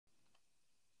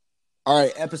All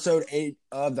right, episode 8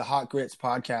 of the Hot Grits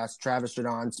podcast. Travis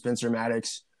Jadon, Spencer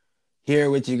Maddox here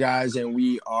with you guys, and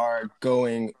we are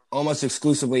going almost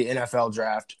exclusively NFL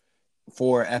draft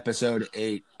for episode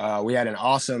 8. We had an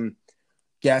awesome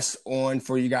guest on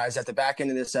for you guys. At the back end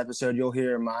of this episode, you'll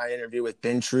hear my interview with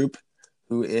Ben Troupe,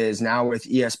 who is now with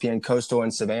ESPN Coastal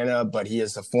in Savannah, but he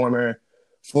is the former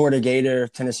Florida Gator,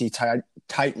 Tennessee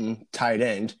Titan tight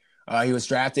end. He was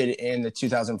drafted in the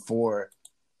 2004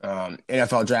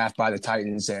 NFL draft by the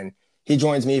Titans, and he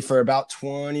joins me for about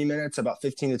 20 minutes, about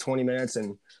 15 to 20 minutes,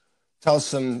 and tells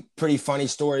some pretty funny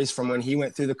stories from when he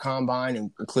went through the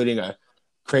combine, including a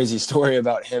crazy story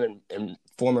about him and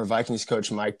former Vikings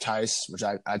coach Mike Tice, which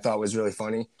I thought was really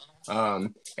funny.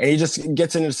 And he just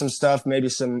gets into some stuff, maybe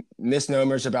some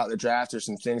misnomers about the draft or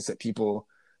some things that people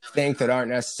think that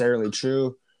aren't necessarily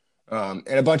true, and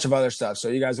a bunch of other stuff. So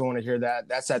you guys will want to hear that.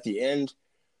 That's at the end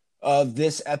of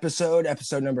this episode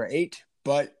number 8.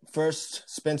 But first,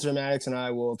 Spencer Maddox and I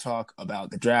will talk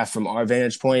about the draft from our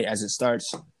vantage point as it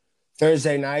starts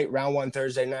Thursday night, round 1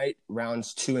 Thursday night,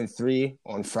 rounds 2 and 3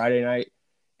 on Friday night,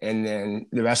 and then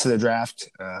the rest of the draft,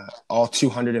 all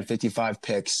 255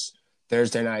 picks,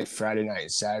 Thursday night, Friday night,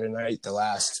 and Saturday night. The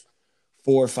last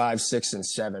 4, 5, 6, and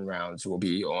 7 rounds will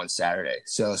be on Saturday.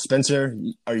 So, Spencer,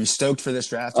 are you stoked for this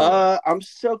draft? I'm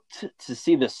stoked to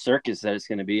see the circus that it's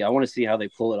going to be. I want to see how they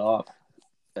pull it off.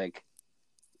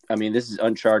 This is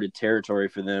uncharted territory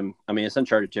for them. I mean, it's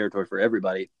uncharted territory for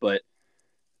everybody, but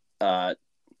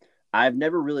I've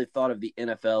never really thought of the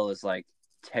NFL as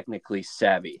technically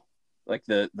savvy, like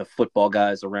the football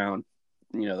guys around,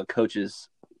 the coaches,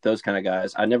 those kind of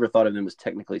guys. I never thought of them as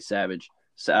technically savvy.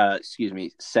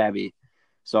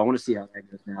 So I want to see how that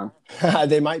goes down.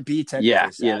 They might be technically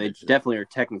savage. Yeah, they definitely are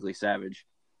technically savage.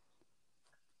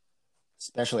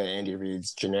 Especially Andy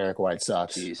Reid's generic White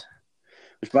Sox. Jeez.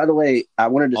 Which, by the way, I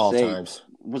wanted to All say times.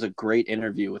 Was a great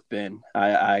interview with Ben.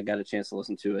 I got a chance to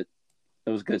listen to it.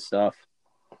 It was good stuff.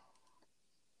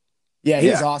 Yeah,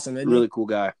 he's awesome. Really cool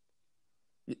guy.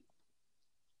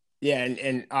 Yeah,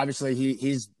 and obviously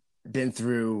he's been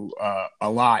through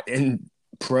a lot in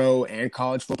pro and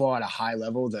college football at a high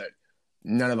level that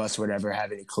none of us would ever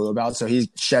have any clue about. So he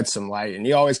shed some light, and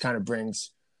he always kind of brings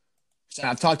 –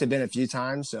 I've talked to Ben a few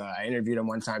times. I interviewed him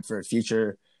one time for a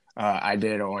feature I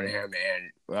did on him,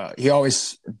 and he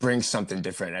always brings something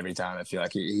different every time. I feel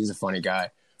like he's a funny guy.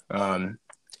 All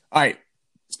right,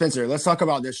 Spencer, let's talk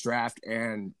about this draft.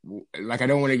 And, I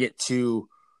don't want to get too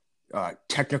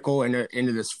technical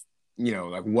into this,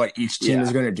 what each team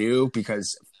is going to do,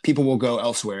 because people will go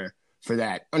elsewhere for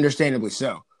that, understandably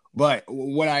so. But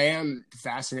what I am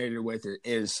fascinated with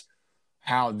is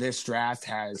how this draft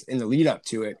has, in the lead up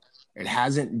to it, it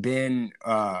hasn't been,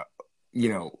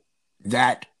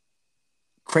 that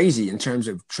crazy in terms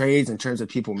of trades, in terms of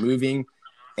people moving.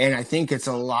 And I think it's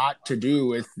a lot to do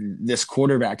with this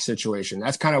quarterback situation.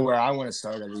 That's kind of where I want to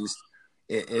start, at least,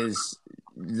 is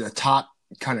the top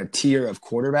kind of tier of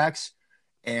quarterbacks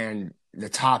and the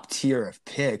top tier of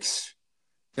picks.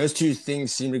 Those two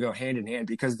things seem to go hand in hand,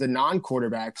 because the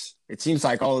non-quarterbacks, it seems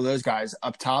like all of those guys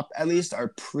up top, at least,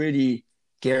 are pretty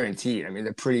guaranteed. I mean,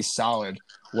 they're pretty solid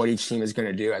what each team is going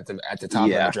to do at the top of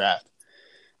the draft.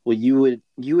 Well, you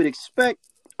would expect,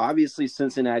 obviously,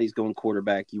 Cincinnati's going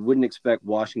quarterback. You wouldn't expect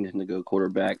Washington to go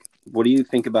quarterback. What do you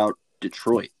think about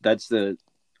Detroit? That's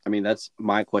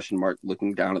my question mark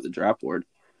looking down at the draft board.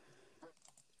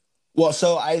 Well,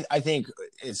 so I think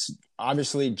it's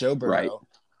obviously Joe Burrow. Right.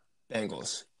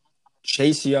 Bengals,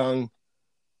 Chase Young,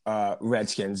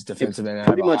 Redskins, defensive end.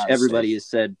 Pretty much everybody has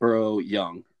said Burrow,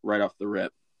 Young right off the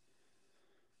rip.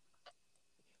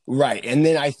 Right, and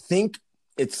then I think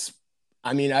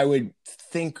I would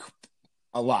think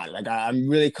a lot. I'm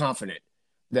really confident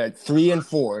that 3 and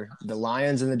 4, the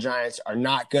Lions and the Giants, are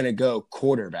not going to go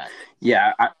quarterback.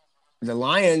 Yeah, the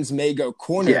Lions may go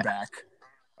cornerback,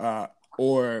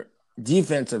 or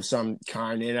defense of some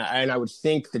kind, and I would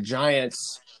think the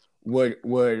Giants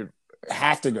would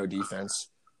have to go defense,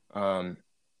 or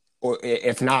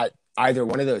if not, either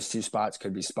one of those two spots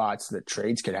could be spots that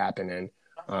trades could happen in.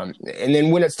 And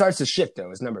then when it starts to shift, though,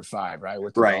 is number 5, right,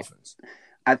 with the Dolphins.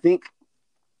 I think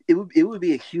it would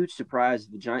be a huge surprise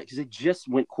if the Giants, because they just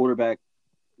went quarterback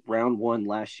round 1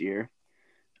 last year.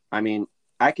 I mean,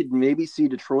 I could maybe see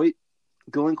Detroit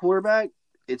going quarterback.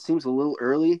 It seems a little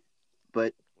early,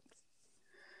 but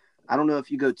I don't know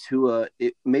if you go Tua.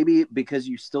 Maybe because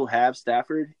you still have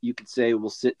Stafford, you could say we'll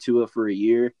sit Tua for a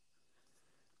year.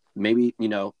 Maybe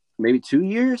 2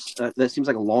 years. That seems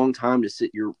like a long time to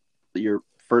sit your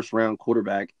first round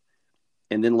quarterback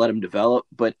and then let him develop.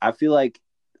 But I feel like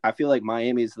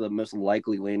Miami is the most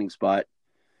likely landing spot.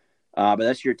 But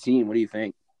that's your team. What do you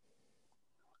think?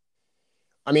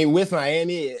 I mean, with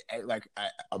Miami, like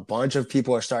a bunch of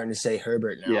people are starting to say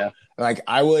Herbert now. Yeah. Like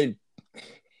I'm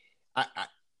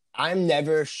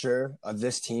never sure of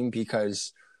this team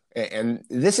because, and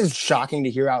this is shocking to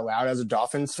hear out loud as a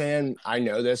Dolphins fan. I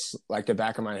know this like the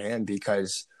back of my hand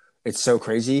because it's so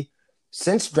crazy.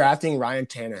 Since drafting Ryan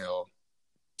Tannehill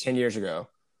 10 years ago,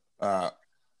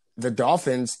 the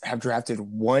Dolphins have drafted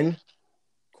one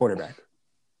quarterback.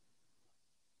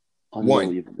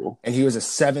 Unbelievable. One. And he was a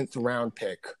 7th round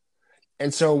pick.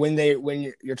 And so when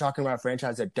you're talking about a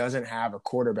franchise that doesn't have a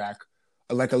quarterback,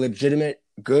 like a legitimate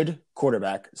good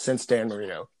quarterback since Dan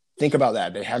Marino, think about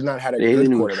that. They have not had a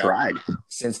good quarterback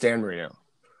since Dan Marino.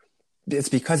 It's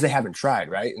because they haven't tried,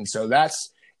 right? And so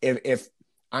that's if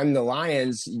I'm the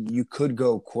Lions, you could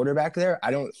go quarterback there.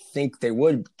 I don't think they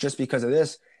would just because of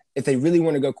this. If they really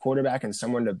want to go quarterback and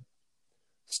someone to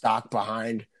stock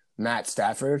behind Matt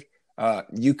Stafford,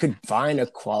 you could find a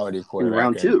quality quarterback in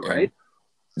round 2, right?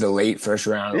 The late first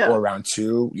round or round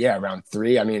 2, round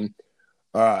 3. I mean,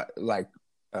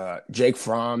 Jake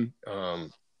Fromm,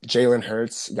 Jalen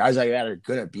Hurts, guys like that are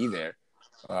gonna be there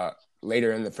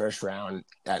later in the first round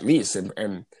at least,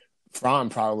 and Fromm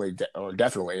probably or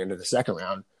definitely into the second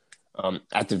round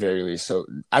at the very least. So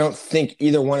I don't think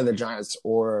either one of the Giants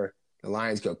or the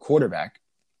Lions go quarterback,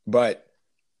 but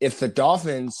if the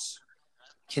Dolphins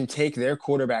can take their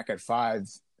quarterback at 5,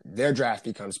 their draft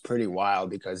becomes pretty wild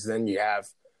because then you have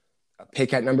a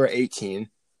pick at number 18.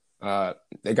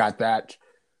 They got that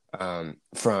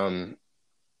from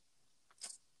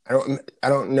I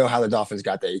don't know how the Dolphins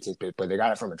got the 18th pick, but they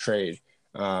got it from a trade.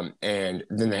 And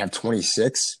then they have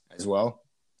 26 as well.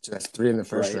 So that's 3 in the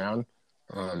first round.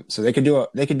 So they could do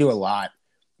a lot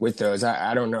with those.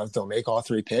 I don't know if they'll make all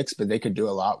 3 picks, but they could do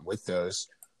a lot with those.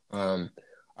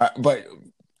 But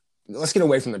let's get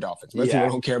away from the Dolphins. Most people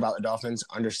don't care about the Dolphins,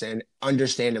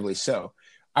 understandably so.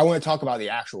 I want to talk about the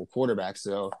actual quarterbacks,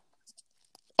 though.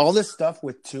 All this stuff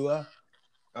with Tua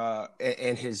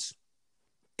and his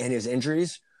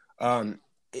injuries,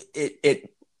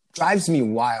 it drives me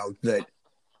wild that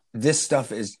this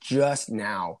stuff is just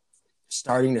now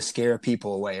starting to scare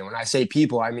people away. And when I say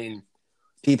people, I mean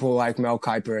people like Mel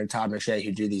Kiper and Todd McShay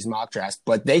who do these mock drafts,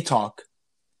 but they talk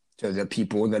to the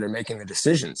people that are making the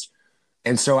decisions.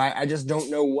 And so I just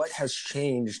don't know what has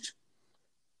changed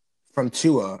from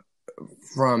Tua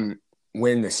from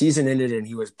when the season ended and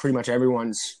he was pretty much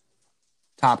everyone's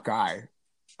top guy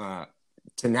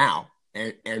to now.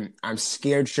 And I'm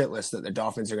scared shitless that the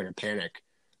Dolphins are going to panic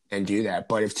and do that.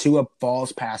 But if Tua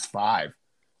falls past 5,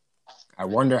 I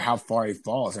wonder how far he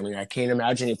falls. I mean, I can't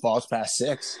imagine he falls past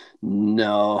 6.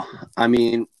 No, I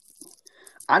mean,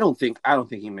 I don't think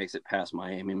he makes it past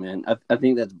Miami, man. I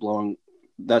think that's blowing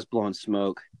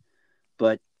smoke.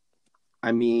 But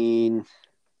I mean,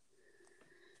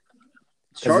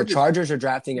 the Chargers are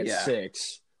drafting at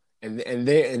 6, and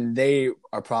they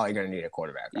are probably going to need a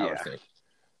quarterback. I would think,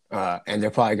 and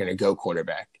they're probably going to go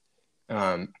quarterback.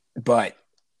 But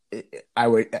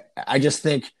I just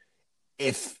think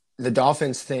if the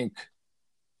Dolphins think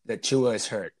that Tua is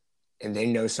hurt and they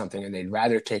know something and they'd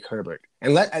rather take Herbert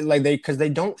and because they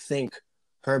don't think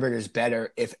Herbert is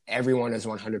better if everyone is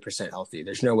 100% healthy.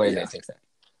 There's no way they think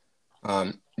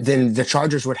that. Then the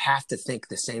Chargers would have to think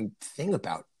the same thing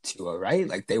about Tua, right?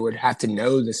 Like they would have to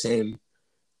know the same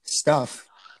stuff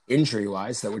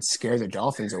injury-wise that would scare the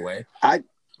Dolphins away. I'm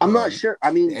not sure.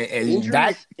 I mean,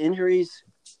 and injuries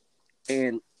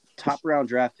and top-round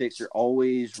draft picks are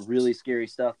always really scary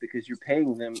stuff because you're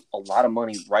paying them a lot of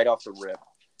money right off the rip.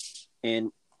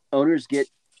 And owners get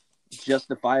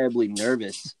justifiably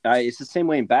nervous. It's the same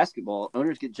way in basketball.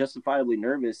 Owners get justifiably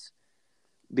nervous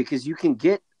because you can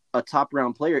get a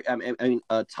top-round player, I mean,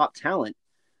 a top talent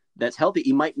that's healthy.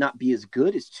 He might not be as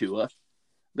good as Tua,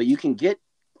 but you can get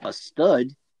a stud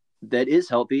that is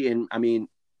healthy. And, I mean,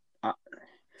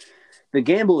 the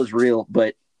gamble is real,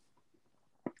 but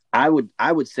I would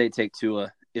say take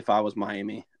Tua if I was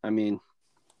Miami. I mean,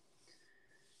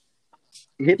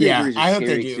 hip injuries are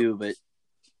scary too, but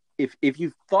if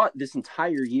you thought this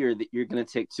entire year that you're going to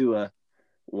take Tua,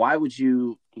 why would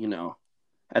you,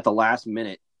 at the last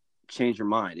minute change your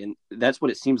mind? And that's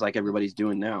what it seems like everybody's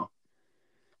doing now.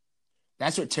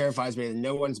 That's what terrifies me.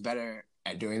 No one's better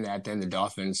at doing that than the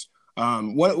Dolphins.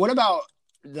 What about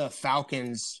the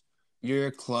Falcons, your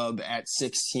club at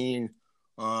 16?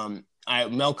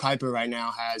 Mel Kiper right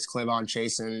now has Clevon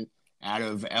Chasen out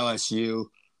of LSU,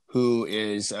 who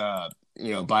is,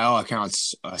 by all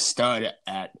accounts, a stud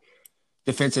at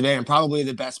defensive end and probably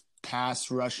the best pass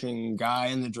rushing guy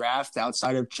in the draft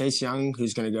outside of Chase Young,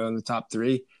 who's going to go in the top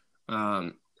 3.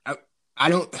 I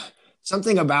don't –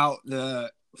 something about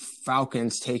the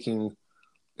Falcons taking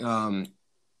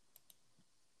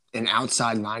an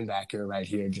outside linebacker right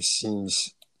here just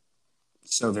seems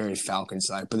so very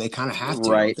Falcons-like, but they kind of have to,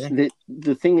 don't Right. they?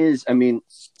 The thing is, I mean,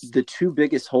 the two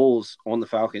biggest holes on the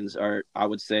Falcons are, I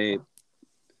would say,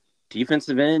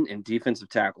 defensive end and defensive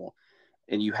tackle.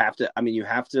 And you have to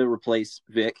replace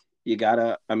Vic. You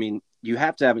have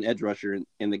to have an edge rusher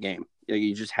in the game.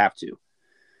 You just have to.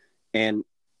 And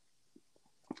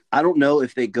I don't know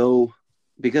if they go,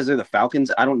 because they're the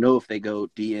Falcons, I don't know if they go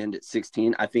D end at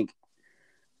 16. I think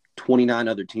 29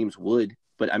 other teams would,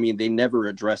 but I mean, they never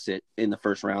address it in the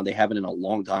first round. They haven't in a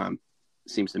long time,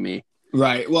 it seems to me.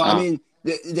 Right. Well, I mean,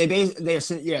 they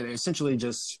essentially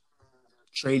just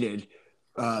traded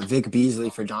Vic Beasley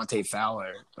for Dante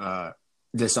Fowler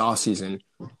this offseason.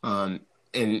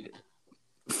 And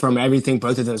from everything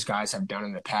both of those guys have done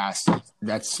in the past,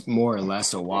 that's more or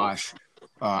less a wash.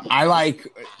 I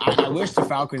wish the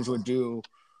Falcons would do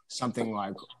something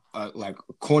like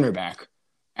cornerback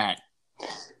at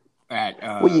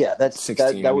Well, yeah,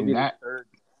 16. that would be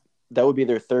that would be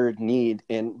their third need.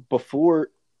 And before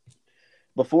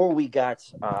we got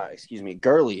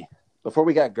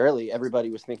Gurley, everybody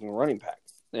was thinking running back.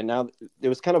 And now it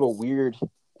was kind of a weird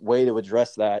way to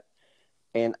address that.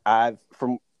 And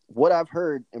from what I've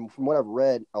heard and from what I've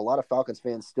read, a lot of Falcons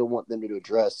fans still want them to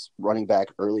address running back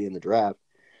early in the draft.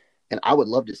 And I would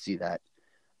love to see that.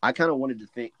 I kind of wanted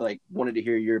to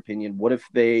hear your opinion. What if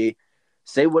they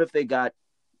got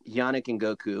Yannick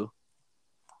Ngakoue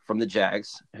from the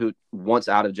Jags, who wants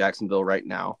out of Jacksonville right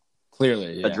now,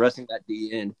 Clearly, yeah. addressing that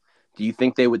D end? Do you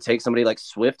think they would take somebody like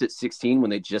Swift at 16 when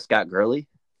they just got Gurley?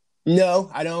 No,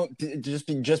 I don't. Just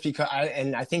because,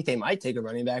 I think they might take a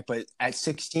running back, but at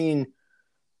 16,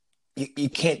 you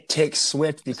can't take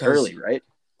Swift because it's early, right?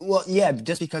 Well, yeah,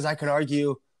 just because I could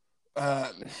argue,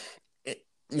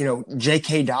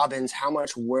 J.K. Dobbins, how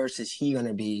much worse is he going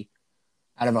to be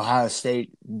out of Ohio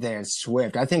State than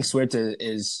Swift? I think Swift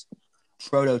is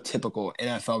prototypical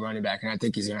NFL running back, and I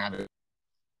think he's going to have it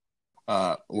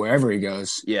wherever he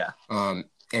goes. Yeah. And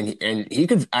he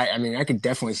could. I could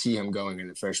definitely see him going in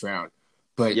the first round,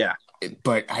 but yeah.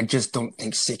 But I just don't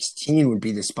think 16 would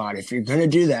be the spot if you're going to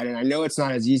do that. And I know it's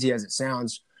not as easy as it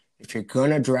sounds. If you're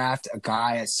going to draft a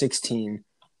guy at 16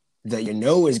 that you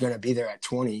know is going to be there at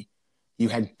 20, you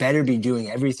had better be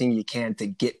doing everything you can to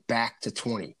get back to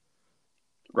 20.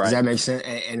 Right. Does that make sense?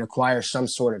 And acquire some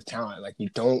sort of talent. Like, you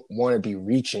don't want to be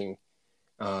reaching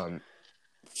for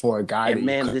a guy. And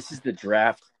this is the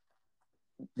draft.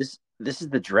 This is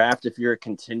the draft if you're a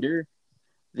contender.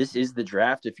 This is the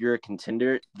draft if you're a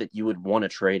contender that you would want to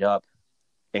trade up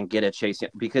and get a Chase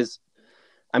Young. Because,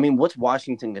 what's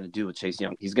Washington going to do with Chase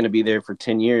Young? He's going to be there for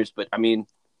 10 years, but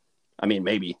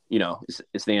maybe,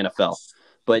 it's the NFL.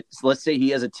 But let's say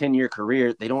he has a 10-year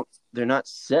career. They're not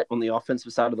set on the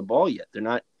offensive side of the ball yet. They're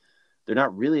not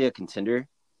really a contender.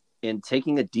 And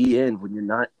taking a D end when you're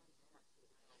not.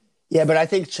 Yeah, but I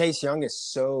think Chase Young is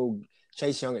so.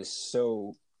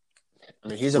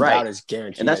 He's about as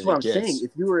guaranteed. And that's as what I'm gets. saying.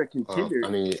 If you were a contender,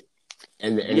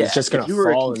 it's just going to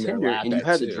fall in their lap. And you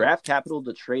had the draft capital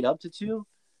to trade up to 2,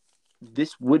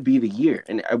 this would be the year.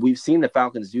 And we've seen the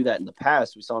Falcons do that in the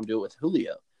past. We saw them do it with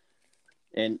Julio.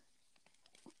 And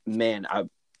man,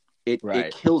 it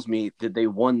kills me that they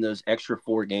won those extra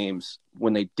 4 games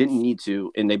when they didn't need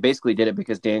to, and they basically did it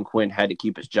because Dan Quinn had to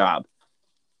keep his job.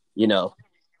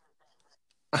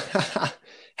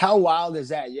 How wild is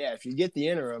that? Yeah, if you get the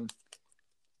interim.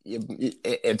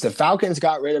 If the Falcons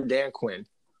got rid of Dan Quinn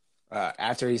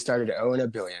after he started to own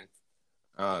 $1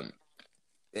 billion,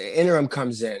 the interim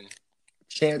comes in,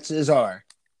 chances are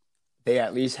they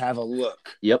at least have a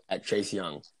look at Chase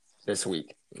Young this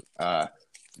week.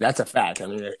 That's a fact.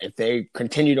 If they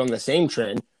continued on the same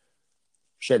trend,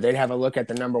 they'd have a look at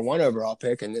the number 1 overall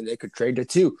pick, and then they could trade to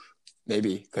 2,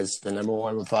 maybe, because the number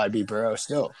 1 would probably be Burrow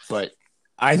still. But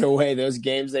either way, those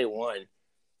games they won,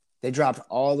 they dropped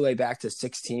all the way back to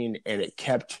 16, and it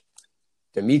kept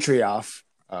Dimitroff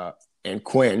and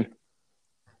Quinn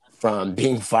from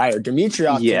being fired.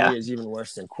 Dimitroff to me is even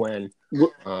worse than Quinn.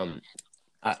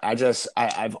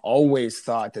 I've always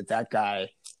thought that guy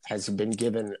has been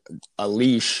given a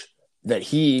leash that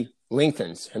he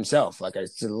lengthens himself. Like,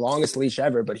 it's the longest leash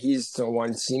ever, but he's the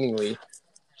one seemingly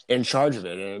in charge of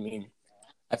it. And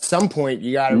at some point,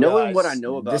 you got to knowing what I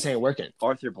know about this ain't working.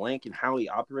 Arthur Blank and how he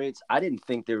operates, I didn't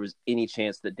think there was any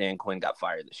chance that Dan Quinn got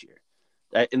fired this year.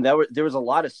 And there was a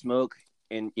lot of smoke,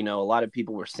 and a lot of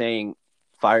people were saying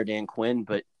fire Dan Quinn,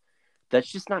 but that's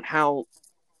just not how.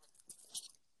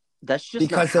 That's just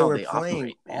because not how they were playing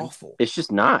operate, awful. It's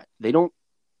just not. They don't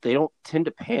tend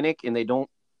to panic, and they don't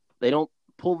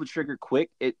pull the trigger quick.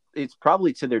 It's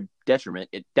probably to their detriment.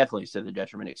 It definitely is to their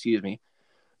detriment. Excuse me.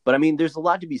 But I mean, there's a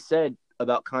lot to be said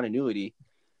about continuity,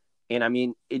 and I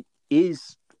mean,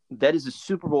 that is a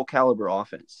Super Bowl caliber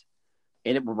offense,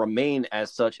 and it will remain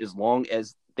as such as long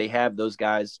as they have those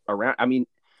guys around. I mean,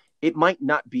 it might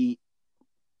not be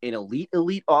an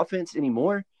elite offense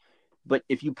anymore, but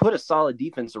if you put a solid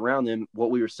defense around them,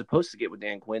 what we were supposed to get with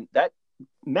Dan Quinn, that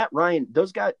Matt Ryan,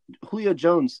 those guys, Julio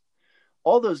Jones,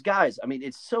 all those guys, I mean,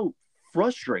 it's so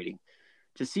frustrating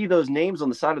to see those names on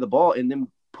the side of the ball and then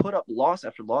put up loss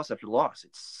after loss after loss.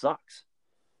 It sucks.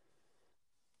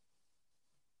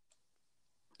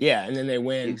 Yeah, and then they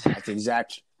win at the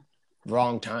exact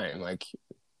wrong time. Like,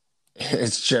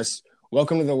 it's just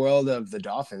welcome to the world of the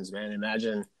Dolphins, man.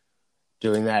 Imagine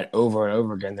doing that over and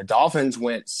over again. The Dolphins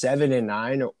went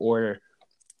 7-9, or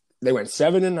they went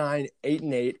 7-9,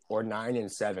 8-8, or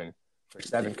 9-7 for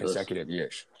 7 consecutive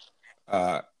years.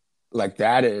 Like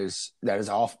that is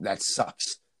all. That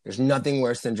sucks. There's nothing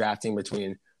worse than drafting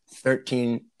between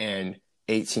 13 and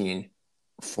 18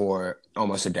 for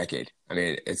almost a decade. I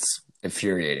mean, it's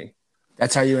infuriating.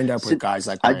 That's how you end up with guys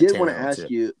like Ryan. I did want to ask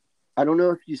you, I don't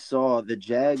know if you saw the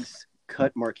Jags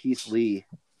cut Marquise Lee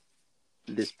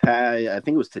this past, I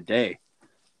think it was today.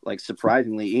 Like,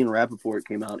 surprisingly, Ian Rappaport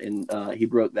came out and he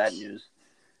broke that news.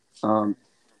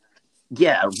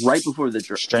 Yeah, right before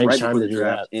the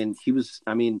draft. And he was,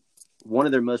 I mean, one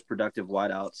of their most productive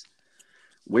wideouts.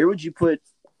 Where would you put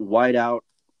wideout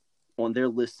on their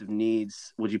list of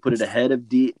needs? Would you put it ahead of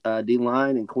D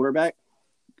line and quarterback?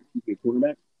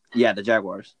 Yeah, the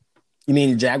Jaguars. You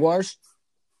mean Jaguars?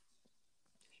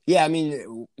 Yeah, I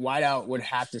mean, wideout would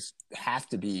have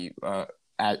to be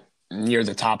at near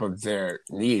the top of their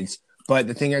needs. But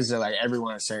the thing is that, like,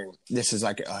 everyone is saying this is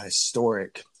like a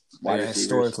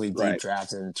historically deep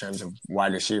draft in terms of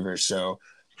wide receivers. So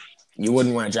you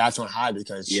wouldn't want to draft one high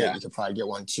because you could probably get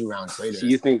one 2 rounds later. So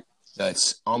you think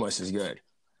that's almost as good?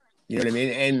 You know what I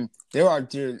mean? And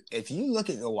if you look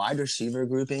at the wide receiver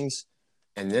groupings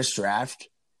in this draft,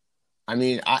 I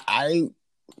mean, I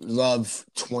love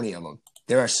 20 of them.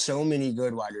 There are so many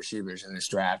good wide receivers in this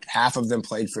draft. Half of them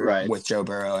played with Joe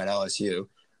Burrow at LSU.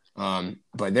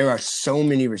 But there are so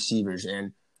many receivers.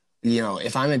 And, you know,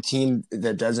 if I'm a team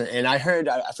that doesn't – and I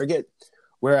forget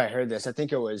where I heard this. I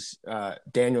think it was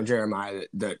Daniel Jeremiah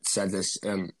that said this,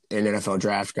 an NFL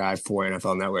Draft Guide for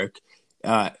NFL Network.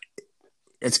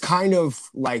 It's kind of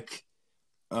like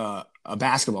a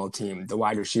basketball team, the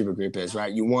wide receiver group is,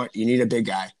 right? You need a big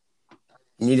guy.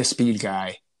 You need a speed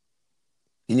guy.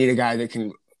 You need a guy that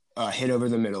can hit over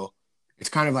the middle. It's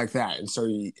kind of like that. And so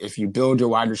if you build your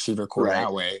wide receiver core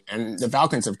that way, and the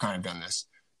Falcons have kind of done this,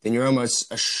 then you're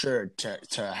almost assured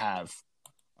to have,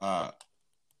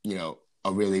 you know,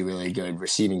 a really, really good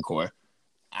receiving core.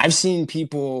 I've seen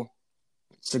people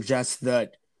suggest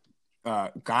that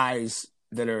guys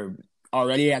that are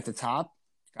already at the top,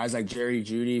 guys like Jerry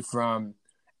Jeudy from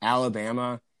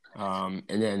Alabama, and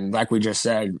then, like we just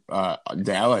said, the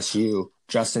LSU,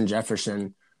 Justin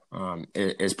Jefferson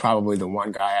is probably the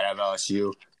one guy out of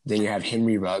LSU. Then you have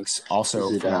Henry Ruggs,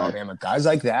 also from Alabama. Guys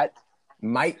like that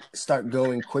might start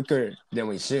going quicker than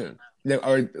we think,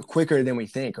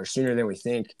 or sooner than we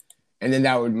think. And then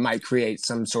that might create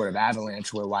some sort of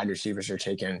avalanche where wide receivers are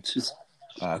taken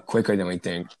quicker than we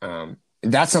think.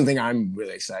 That's something I'm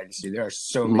really excited to see. There are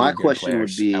so many good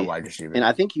players at wide receiver. And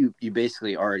I think you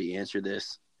basically already answered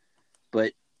this,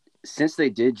 but since they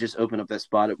did just open up that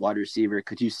spot at wide receiver,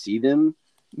 could you see them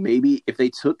maybe if they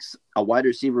took a wide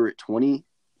receiver at 20,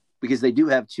 because they do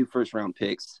have 2 first-round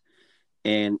picks,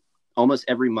 and almost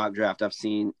every mock draft I've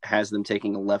seen has them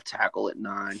taking a left tackle at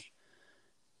 9.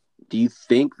 Do you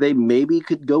think they maybe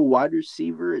could go wide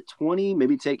receiver at 20,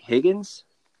 maybe take Higgins?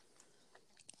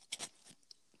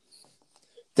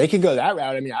 They could go that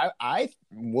route. I mean, I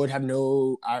would have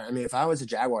I mean, if I was a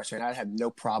Jaguars fan, I'd have no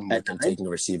problem with them taking a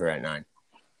receiver at 9.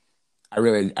 I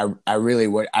really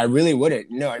would. I really wouldn't.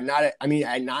 No, not. I mean,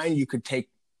 at 9, you could take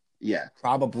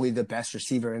probably the best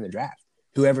receiver in the draft,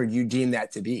 whoever you deem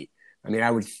that to be. I mean,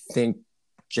 I would think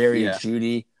Jerry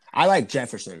Jeudy. I like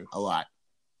Jefferson a lot.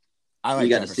 You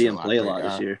got to see him play a lot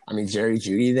this year. I mean, Jerry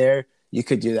Jeudy there, you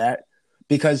could do that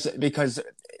because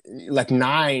like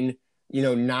 9,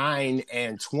 9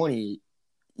 and 20,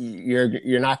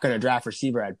 you're not going to draft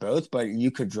receiver at both, but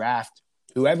you could draft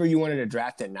whoever you wanted to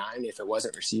draft at 9. If it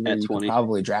wasn't receiver, you could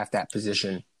probably draft that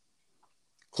position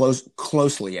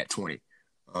closely at 20.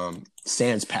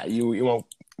 Sans pat, you won't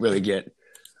really get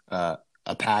a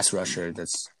pass rusher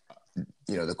that's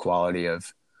the quality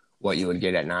of what you would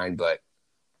get at 9, but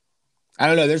I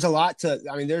don't know. There's a lot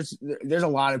there's a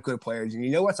lot of good players, and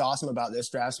you know what's awesome about this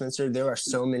draft, Spencer? There are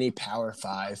so many Power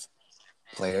 5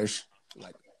 players,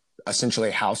 like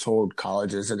essentially household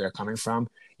colleges that they're coming from.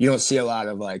 you don't see a lot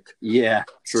of like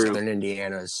true. Southern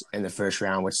Indiana's in the first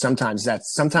round, which sometimes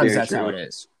that's how it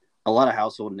is. A lot of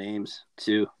household names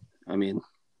too. I mean,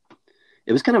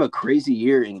 it was kind of a crazy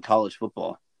year in college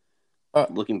football.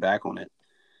 Looking back on it.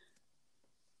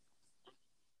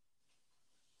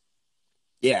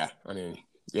 Yeah, I mean,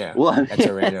 yeah, well, that's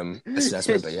a random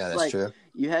assessment, but yeah, that's like, true.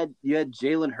 You had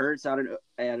Jalen Hurts out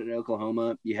in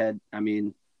Oklahoma. You had, I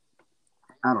mean,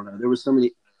 I don't know. There was so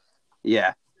many.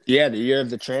 Yeah. Yeah, the year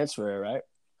of the transfer, right?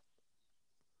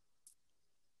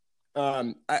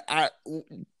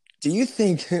 Do you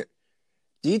think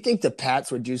the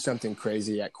Pats would do something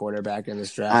crazy at quarterback in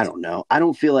this draft? I don't know. I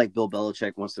don't feel like Bill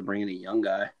Belichick wants to bring in a young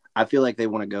guy. I feel like they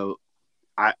want to go.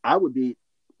 I would be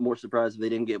more surprised if they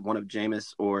didn't get one of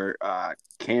Jameis or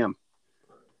Cam.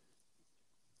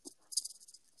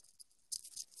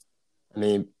 I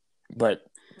mean, but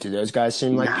do those guys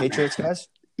seem like Patriots guys?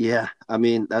 Yeah, I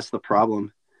mean, that's the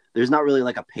problem. There's not really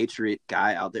like a Patriot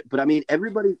guy out there. But I mean,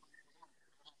 everybody.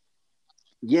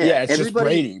 Yeah, it's just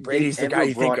Brady. Brady's the guy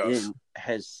you think of.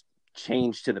 Has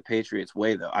changed to the Patriots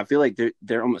way, though. I feel like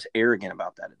they're almost arrogant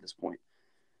about that at this point.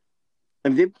 I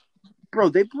mean,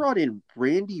 they brought in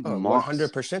Randy Moss.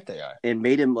 100% they are. And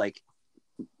made him like,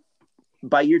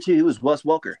 by year 2, he was Wes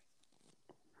Welker.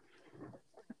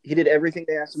 He did everything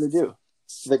they asked him to do.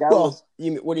 The guy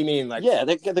what do you mean? Like, yeah,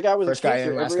 the guy was first guy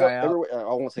in, last guy out. I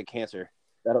won't say cancer.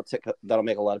 That'll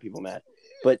make a lot of people mad.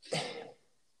 But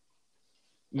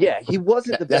yeah, he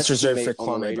wasn't the best teammate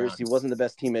on the Raiders. He wasn't the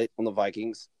best teammate on the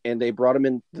Vikings, and they brought him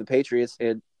in the Patriots,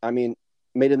 and I mean,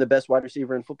 made him the best wide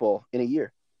receiver in football in a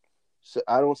year. So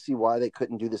I don't see why they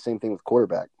couldn't do the same thing with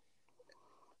quarterback.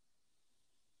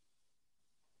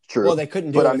 True. Well, they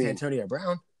couldn't do it with Antonio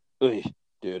Brown.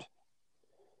 Dude.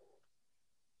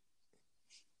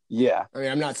 Yeah. I mean,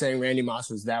 I'm not saying Randy Moss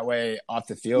was that way off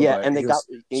the field. Yeah, but and they got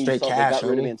cash. They got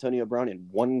rid of Antonio Brown in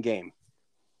one game.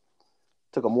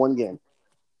 Took them one game.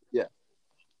 Yeah.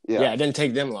 Yeah, it didn't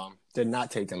take them long. Did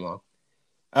not take them long.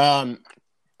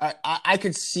 I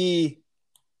could see.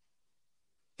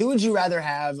 Who would you rather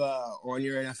have on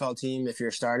your NFL team if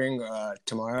you're starting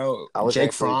tomorrow?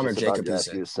 Jake Fromm or Jacob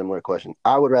Eason? A similar question.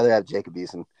 I would rather have Jacob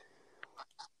Eason.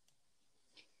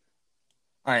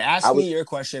 All right, ask me your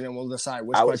question, and we'll decide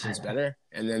which question's better,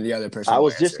 and then the other person. I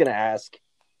was just going to ask,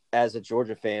 as a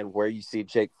Georgia fan, where you see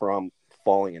Jake Fromm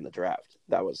falling in the draft.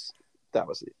 That was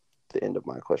the end of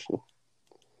my question.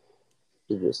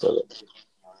 You just said it.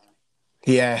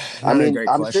 Yeah, I'm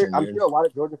question, sure a lot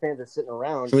of Georgia fans are sitting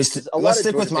around. Let's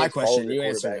stick with my question. You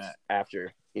answer that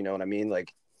after. You know what I mean?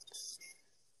 Like,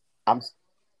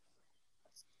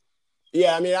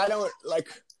 Yeah, I mean, I don't like.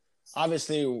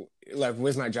 Obviously, like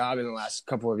with my job in the last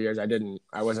couple of years, I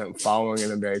wasn't following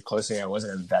them very closely. I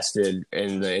wasn't invested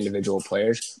in the individual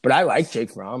players, but I like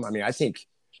Jake Fromm. I mean, I think,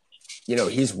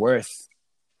 he's worth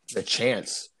the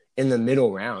chance in the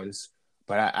middle rounds.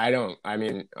 But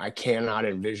I cannot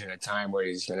envision a time where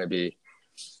he's going to be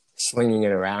slinging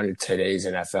it around in today's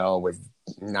NFL with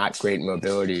not great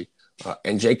mobility.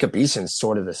 And Jacob Eason's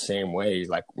sort of the same way. He's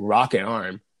like rocket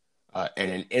arm and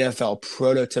an NFL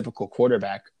prototypical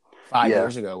quarterback 5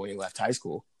 years ago when he left high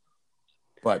school.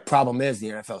 But problem is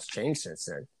the NFL's changed since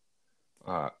then.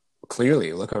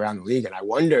 Clearly, look around the league.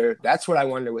 And that's what I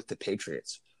wonder with the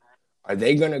Patriots. Are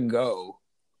they going to go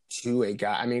to a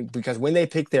guy? I mean, because when they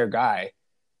pick their guy,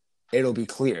 it'll be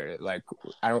clear. Like,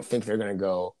 I don't think they're going to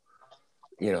go,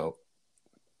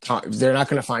 they're not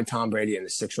going to find Tom Brady in the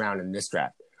 6th round in this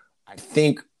draft. I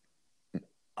think,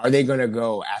 are they going to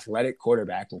go athletic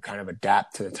quarterback and kind of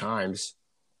adapt to the times,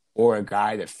 or a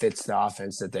guy that fits the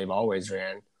offense that they've always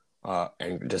ran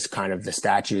and just kind of the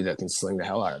statue that can sling the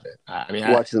hell out of it? I mean,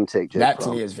 watch them take Jake that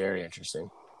Fromm. To me is very interesting.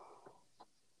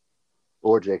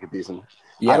 Or Jacob Eason.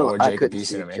 Yeah, or Jacob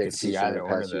Eason. I could see either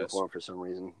one of those. For some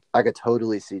reason, I could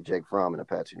totally see Jake Fromm in a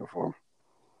Pats uniform.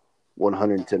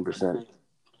 110%.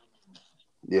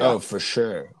 Yeah. Oh, for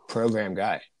sure. Program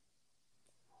guy.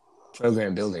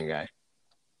 Program building guy.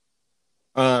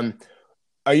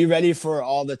 Are you ready for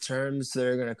all the terms that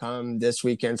are going to come this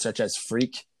weekend, such as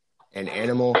freak and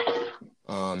animal?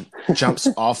 Jumps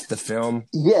off the film.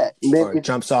 Yeah, or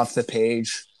jumps off the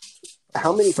page.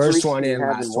 How many first one in,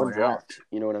 have last in one one draft? out?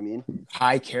 You know what I mean?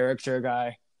 High character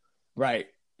guy. Right.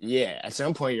 Yeah. At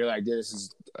some point, you're like, this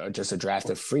is just a draft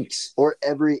of freaks. Or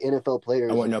every NFL player.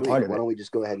 I want no part of it. Why don't we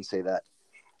just go ahead and say that?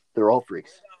 They're all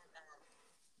freaks.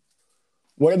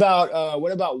 What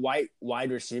about white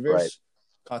wide receivers? Right.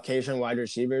 Caucasian wide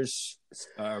receivers?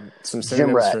 Some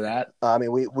synonyms for that? I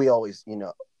mean, we always,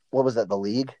 what was that, the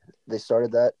league? They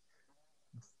started that?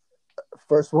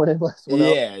 First one in, last one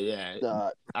out? Yeah.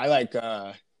 I like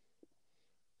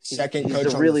second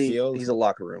coach on the field. He's a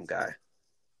locker room guy.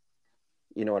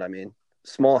 You know what I mean?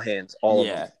 Small hands, all of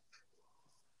them.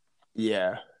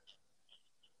 Yeah.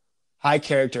 High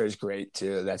character is great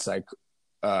too. That's like,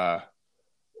 I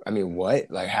mean,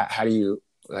 what? Like, how do you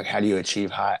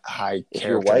achieve high character? If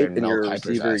you're white and you're a Piper's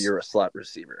receiver, eyes? you're a slot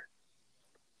receiver.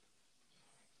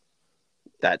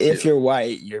 If you're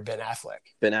white, you're Ben Affleck.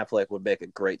 Ben Affleck would make a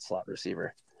great slot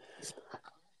receiver.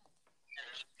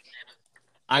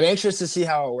 I'm anxious to see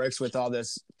how it works with all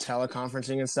this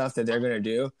teleconferencing and stuff that they're going to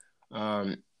do.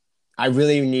 I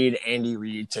really need Andy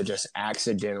Reid to just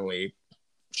accidentally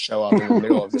show up in the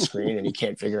middle of the screen and he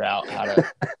can't figure out how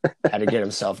to get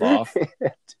himself off.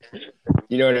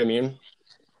 You know what I mean?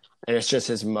 And it's just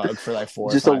his mug for like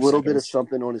 4 just or 5 a little seconds. bit of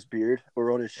something on his beard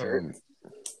or on his shirt.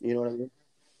 You know what I mean?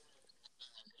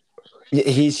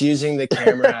 He's using the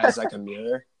camera as like a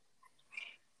mirror.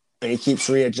 And he keeps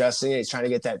readjusting it. He's trying to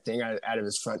get that thing out of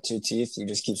his front 2 teeth. He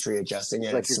just keeps readjusting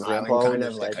it like and smiling kind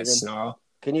of like a snarl.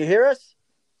 Can you hear us?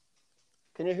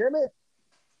 Can you hear me?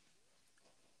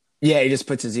 Yeah, he just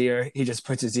puts his ear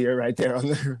right there on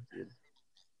the.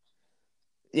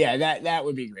 Yeah, that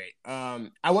would be great.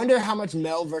 I wonder how much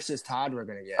Mel versus Todd we're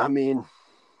gonna get. I mean,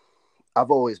 I've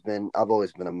always been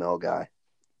a Mel guy,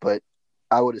 but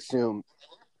I would assume.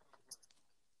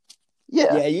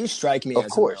 Yeah, you strike me as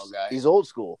a Mel guy. He's old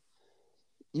school.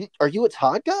 Are you a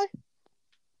Todd guy?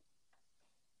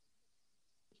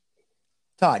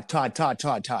 Todd.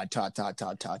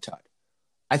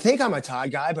 I think I'm a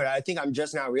Todd guy, but I think I'm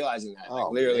just now realizing that.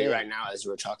 Right now as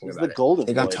we're talking about it. Golden I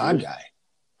think I'm Todd guy.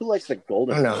 Who likes the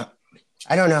golden?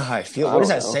 I don't know how I feel. What does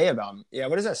that say about me? Yeah,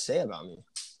 what does that say about me?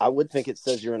 I would think it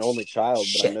says you're an only child,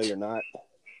 but I know you're not.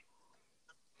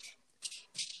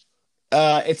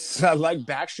 It's like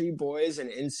Backstreet Boys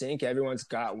and NSYNC. Everyone's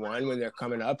got one when they're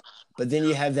coming up, but then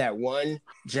you have that one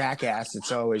jackass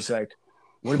that's always like,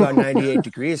 "What about 98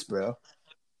 Degrees, bro?"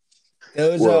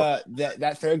 Those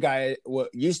that third guy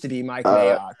used to be Mike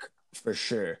Mayock for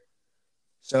sure.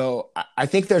 So I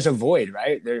think there's a void,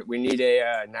 right? We need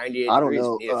a 98 I don't Degrees.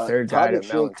 know. We need a third guy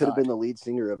Todd could have been the lead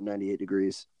singer of 98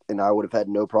 Degrees, and I would have had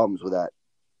no problems with that.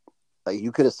 Like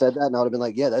you could have said that, and I would have been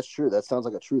like, "Yeah, that's true. That sounds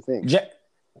like a true thing."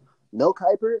 Mel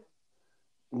Kiper,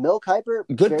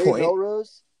 good Barry point.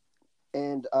 Melrose,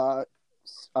 and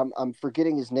I'm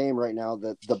forgetting his name right now.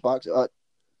 The box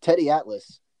Teddy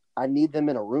Atlas. I need them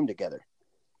in a room together.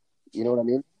 You know what I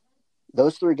mean?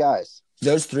 Those 3 guys.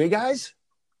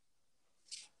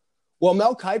 Well,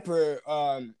 Mel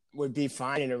Kiper would be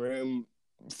fine in a room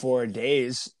for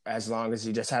days as long as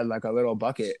he just had like a little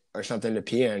bucket or something to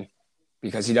pee in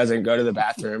because he doesn't go to the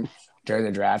bathroom during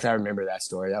the draft. I remember that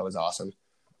story. That was awesome.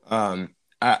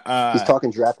 He's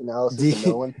talking draft analysis to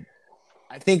no one.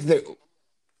 I think that.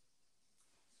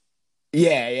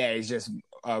 Yeah, he's just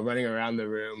running around the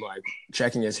room, like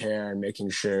checking his hair and making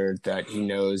sure that he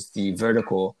knows the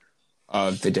vertical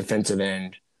of the defensive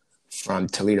end from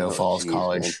Toledo Falls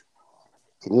College. Man.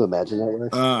 Can you imagine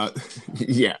that?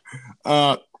 Yeah.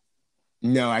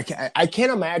 No, I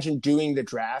can't imagine doing the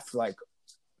draft like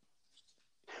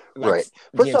right.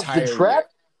 First off, the draft.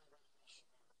 Year.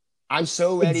 I'm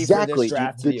so ready for this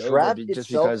draft to be over just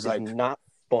because like not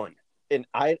fun, and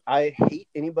I hate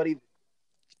anybody.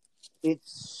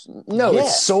 It's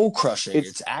soul crushing.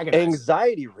 It's agonizing,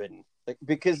 anxiety ridden. Like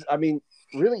because I mean,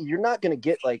 really, you're not going to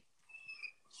get like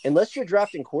unless you're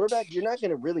drafting quarterback, you're not going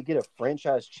to really get a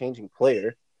franchise changing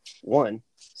player. One,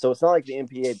 so it's not like the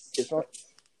NBA. It's not.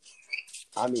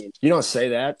 I mean, you don't say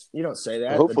that.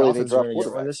 Hopefully, the Dolphins are going to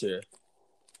get one this year.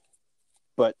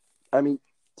 But I mean,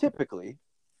 typically.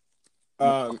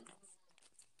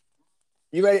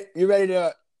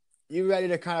 You ready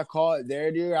to kind of call it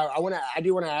there, dude? I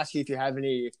do want to ask you if you have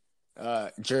any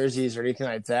jerseys or anything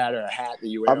like that, or a hat that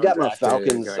you wear. I've got my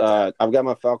Falcons. I've got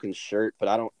my Falcons shirt, but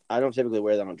I don't typically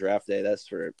wear that on draft day. That's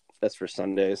for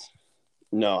Sundays.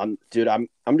 No,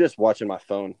 I'm just watching my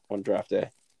phone on draft day.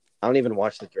 I don't even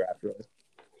watch the draft really.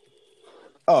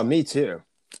 Oh, me too.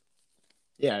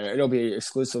 Yeah, it'll be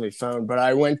exclusively phone. But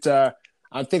I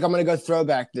think I'm going to go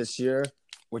throwback this year,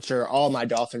 which are all my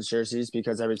Dolphins jerseys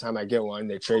because every time I get one,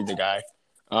 they trade the guy.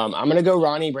 I'm going to go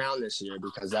Ronnie Brown this year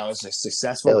because that was a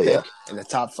successful pick in the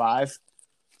top 5.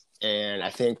 And I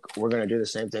think we're going to do the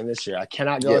same thing this year. I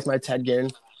cannot go with my Ted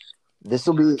Ginn.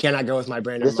 Cannot go with my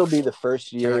Brandon. This will be the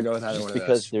first year go with either one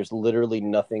because there's literally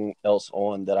nothing else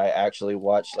on that I actually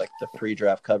watch like the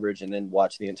pre-draft coverage and then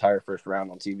watch the entire first round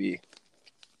on TV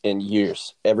in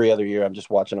years. Every other year, I'm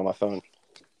just watching on my phone.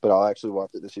 But I'll actually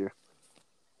watch it this year.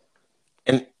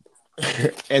 And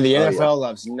the NFL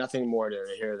loves nothing more to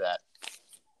hear that.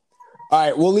 All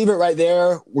right, we'll leave it right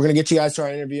there. We're going to get you guys to our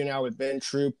interview now with Ben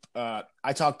Troupe. I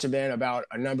talked to Ben about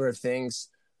a number of things.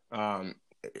 Um,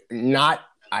 I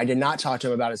did not talk to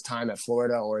him about his time at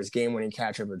Florida or his game-winning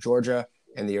catch over Georgia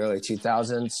in the early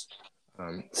 2000s.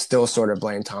 Still sort of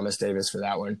blame Thomas Davis for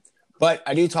that one. But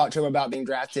I do talk to him about being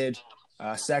drafted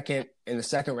second in the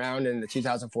second round in the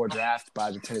 2004 draft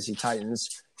by the Tennessee Titans.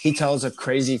 He tells a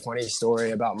crazy, funny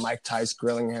story about Mike Tice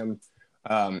grilling him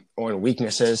on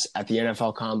weaknesses at the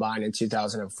NFL Combine in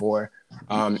 2004,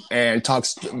 and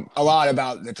talks a lot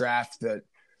about the draft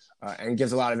and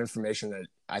gives a lot of information that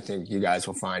I think you guys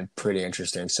will find pretty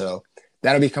interesting. So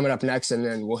that'll be coming up next, and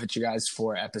then we'll hit you guys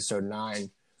for episode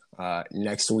 9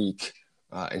 next week.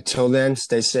 Until then,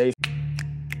 stay safe.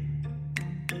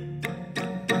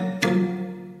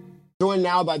 Joined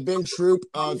now by Ben Troupe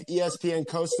of ESPN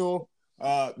Coastal.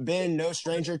 Ben, no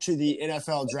stranger to the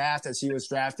NFL draft, as he was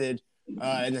drafted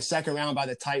in the second round by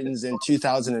the Titans in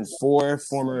 2004.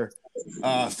 Former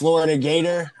Florida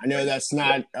Gator. I know that's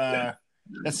not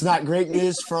great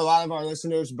news for a lot of our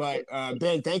listeners, but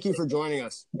Ben, thank you for joining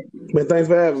us. Man, thanks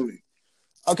for having me.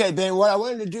 Okay, Ben, what I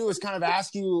wanted to do is kind of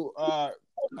ask you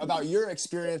about your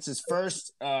experiences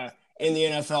first in the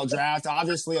NFL draft.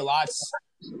 Obviously, a lot's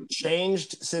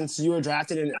changed since you were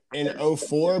drafted in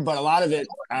 04, but a lot of it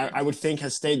I would think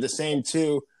has stayed the same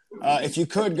too. If you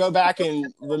could go back and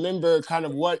remember kind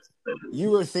of what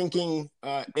you were thinking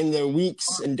in the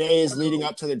weeks and days leading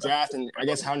up to the draft, and I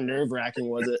guess how nerve-wracking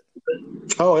was it?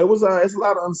 Oh, it was. It's a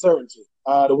lot of uncertainty.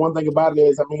 The one thing about it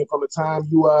is, I mean, from the time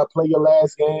you play your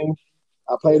last game,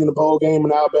 I played in the bowl game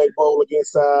in Outback Bowl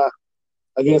against Iowa,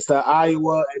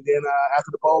 and then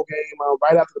after the bowl game,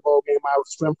 right after the bowl game, our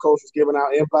strength coach was giving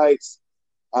out invites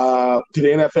to the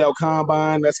NFL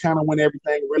Combine. That's kind of when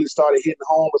everything really started hitting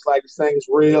home. It's like this thing is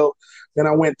real. Then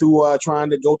I went through trying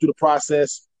to go through the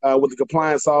process with the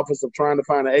compliance office of trying to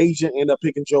find an agent. Ended up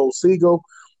picking Joel Siegel.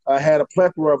 Had a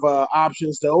plethora of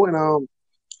options though, and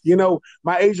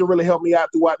my agent really helped me out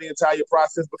throughout the entire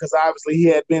process because obviously he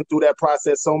had been through that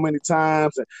process so many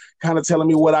times and kind of telling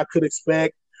me what I could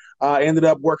expect. Ended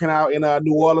up working out in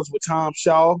New Orleans with Tom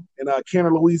Shaw in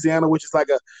Kenner, Louisiana, which is like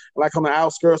on the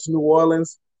outskirts of New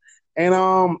Orleans. And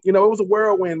it was a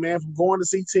whirlwind, man, from going to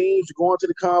see teams, to going to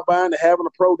the combine, to having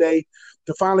a pro day,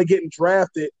 to finally getting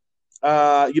drafted,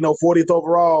 40th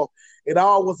overall. It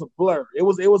all was a blur. It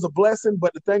was a blessing,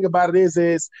 but the thing about it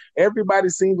is everybody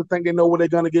seems to think they know where they're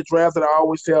going to get drafted. I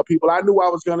always tell people I knew I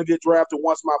was going to get drafted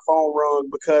once my phone rung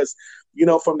because,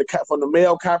 from the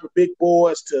Mel Kiper big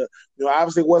boys to,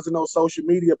 obviously it wasn't no social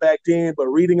media back then, but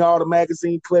reading all the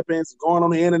magazine clippings, going on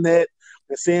the internet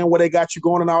and seeing where they got you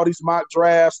going in all these mock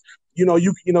drafts. You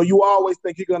always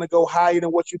think you're going to go higher than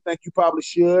what you think you probably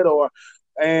should,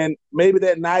 and maybe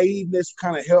that naiveness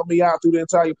kind of helped me out through the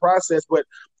entire process, but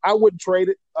I wouldn't trade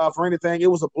it for anything.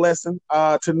 It was a blessing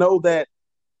to know that,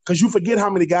 because you forget how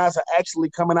many guys are actually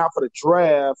coming out for the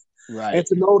draft, right? And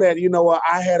to know that,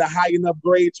 I had a high enough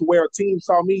grade to where a team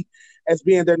saw me as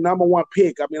being their number one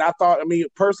pick.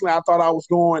 Personally, I thought I was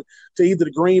going to either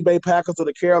the Green Bay Packers or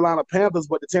the Carolina Panthers,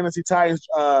 but the Tennessee Titans,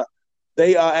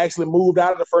 they actually moved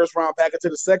out of the first round back into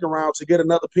the second round to get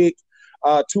another pick.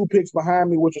 2 picks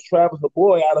behind me, which was Travis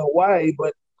LeBoy out of Hawaii,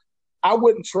 but I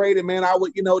wouldn't trade it, man. I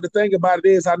would, the thing about it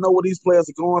is I know what these players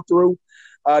are going through.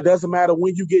 Doesn't matter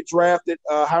when you get drafted,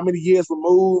 how many years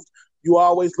removed. You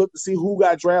always look to see who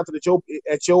got drafted at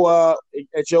your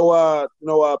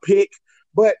pick.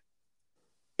 But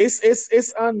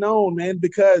it's unknown, man,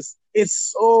 because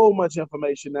it's so much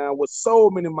information now with so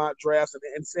many mock drafts,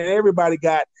 and everybody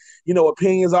got,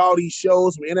 opinions, all these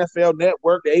shows from NFL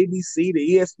Network, the ABC,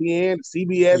 the ESPN, the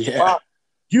CBS, the Fox.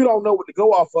 You don't know what to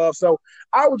go off of. So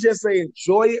I would just say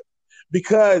enjoy it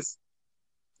because,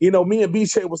 me and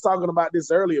BJ was talking about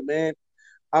this earlier, man.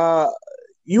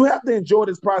 You have to enjoy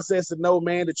this process and know,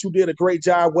 man, that you did a great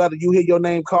job whether you hear your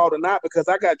name called or not, because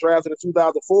I got drafted in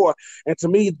 2004, and to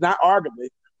me, not arguably,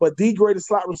 but the greatest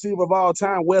slot receiver of all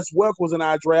time, Wes Welk, was in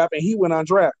our draft, and he went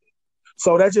undrafted.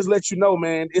 So that just lets you know,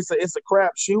 man, it's a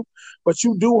crapshoot. But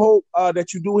you do hope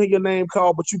that you do hear your name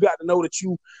called, but you got to know that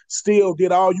you still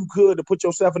did all you could to put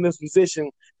yourself in this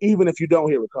position, even if you don't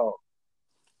hear it called.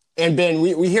 And Ben,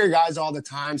 we hear guys all the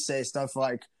time say stuff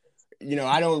like,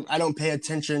 I don't pay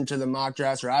attention to the mock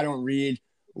drafts, or I don't read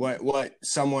what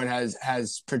someone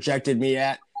has projected me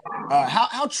at.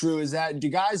 How true is that? Do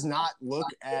guys not look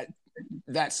at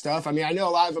that stuff? I mean, I know a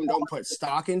lot of them don't put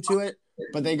stock into it,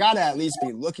 but they got to at least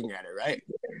be looking at it, right?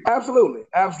 Absolutely.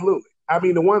 I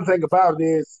mean, the one thing about it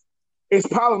is it's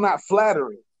probably not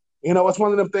flattering. It's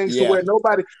one of them things to where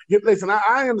nobody – listen,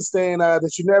 I understand that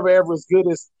you're never ever as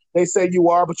good as they say you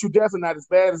are, but you're definitely not as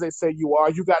bad as they say you are.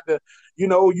 You got to, you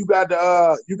got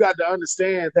to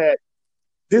understand that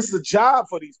this is a job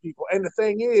for these people. And the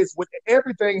thing is, with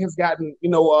everything has gotten, a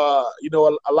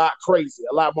lot crazy,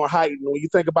 a lot more heightened. When you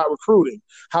think about recruiting,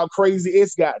 how crazy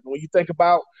it's gotten. When you think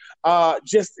about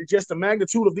just the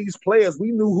magnitude of these players,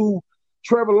 we knew who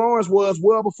Trevor Lawrence was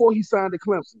well before he signed at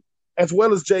Clemson, as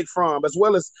well as Jake Fromm, as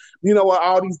well as,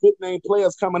 all these big name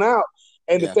players coming out.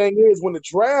 And the thing is, when the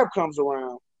draft comes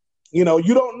around, you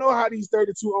don't know how these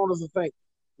 32 owners are thinking.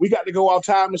 We got to go off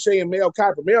Todd McShay and Mel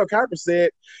Kiper. Mel Kiper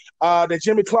said that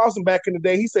Jimmy Clausen back in the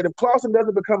day, he said, if Clausen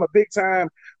doesn't become a big-time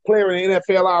player in the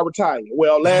NFL, I'll retire.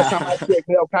 Well, last time I checked,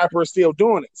 Mel Kiper is still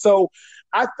doing it. So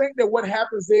I think that what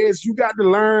happens is you got to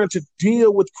learn to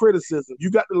deal with criticism. You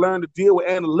got to learn to deal with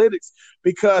analytics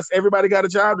because everybody got a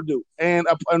job to do. And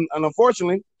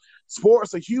unfortunately,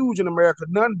 sports are huge in America,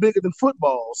 none bigger than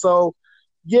football. So,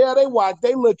 yeah, they watch,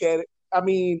 they look at it. I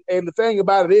mean, and the thing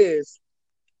about it is,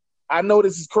 I know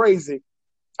this is crazy.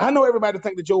 I know everybody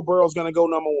think that Joe Burrow is going to go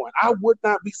number one. I would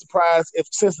not be surprised if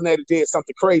Cincinnati did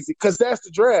something crazy because that's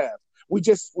the draft. We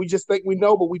just think we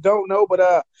know, but we don't know.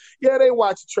 But they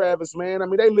watch Travis, man. I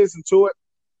mean, they listen to it.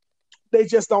 They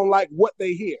just don't like what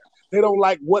they hear. They don't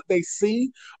like what they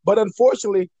see. But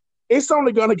unfortunately, it's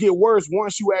only going to get worse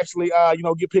once you actually,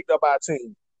 get picked up by a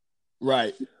team.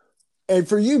 Right. And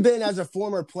for you, Ben, as a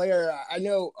former player, I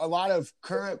know a lot of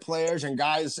current players and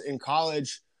guys in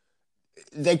college,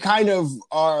 they kind of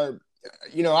are,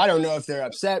 I don't know if they're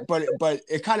upset, but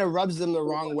it kind of rubs them the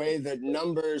wrong way that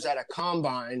numbers at a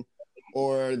combine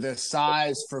or the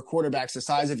size for quarterbacks, the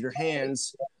size of your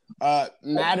hands,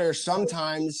 matter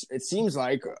sometimes, it seems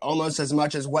like, almost as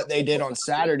much as what they did on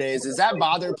Saturdays. Does that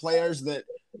bother players that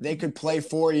they could play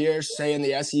 4 years, say, in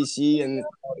the SEC,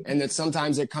 and that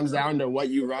sometimes it comes down to what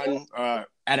you run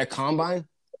at a combine?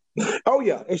 Oh,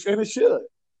 yeah, and it should.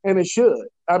 And it should.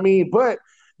 I mean, but –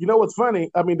 you know what's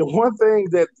funny? I mean, the one thing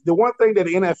that the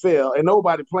NFL and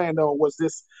nobody planned on was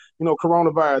this,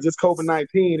 coronavirus, this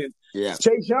COVID-19, and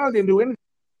Chase Young didn't do anything.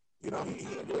 He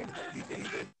didn't do anything.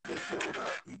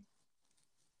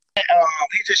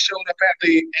 He just showed up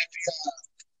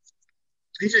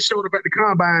at the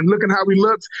combine, looking how he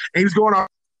looked, and he was going on.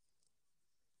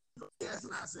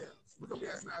 We're gonna be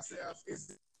asking ourselves,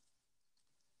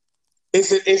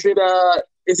 is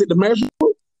it the measurable?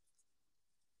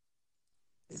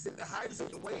 Is it the height? Is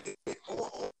it the weight? Or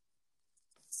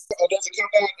does it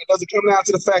come down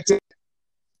to the fact that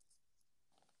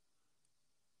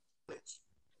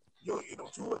you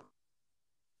don't do it?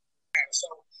 So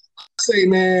I say,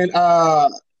 man, I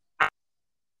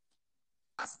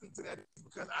speak to that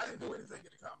because I didn't do anything in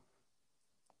the combine.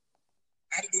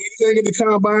 I didn't do anything in the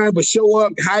combine but show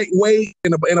up, height, weight,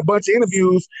 and a bunch of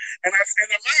interviews. And I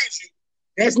remind you,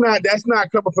 that's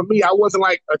not coming from me. I wasn't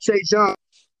like a Chase Young.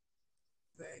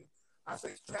 I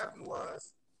think what happened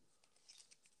was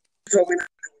he told me not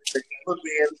to do anything. Look,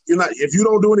 man, if you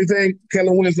don't do anything,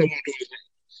 Kellen Winslow won't do anything.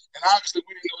 And obviously,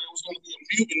 we didn't know there was going to be a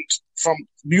mutant from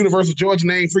the University of Georgia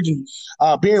named freaking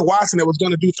Ben Watson that was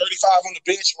going to do 35 on the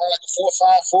bench, run like a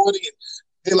 4.5 40, and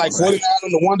did like 49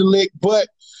 on the Wonderlic. But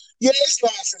yeah, it's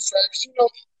nonsense, Travis.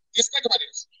 Just think about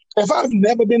this. If I've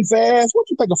never been fast, what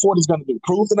do you think a 40 is going to do?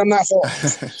 Prove that I'm not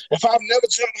fast. If I've never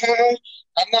jumped high,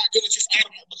 I'm not going to just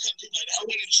automate because I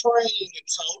want to train. And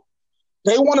so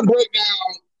they want to break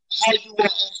down how you are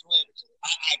athletic,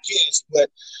 I guess.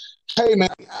 But hey,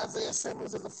 man, Isaiah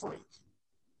Simmons is a freak,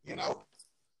 But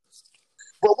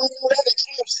we knew that at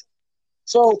Clemson.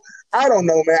 So I don't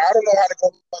know, man. I don't know how to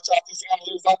go much out these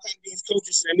analytics. I think these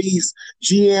coaches and these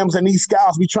GMs and these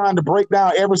scouts be trying to break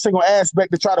down every single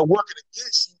aspect to try to work it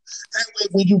against you. That way,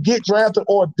 when you get drafted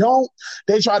or don't,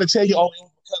 they try to tell you, oh, it was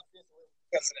because of this or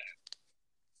because of that.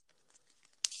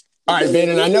 All right, Ben,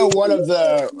 and I know one of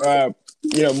the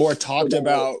more talked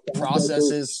about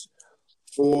processes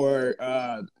for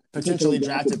potentially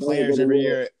drafted players every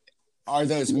year are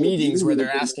those meetings where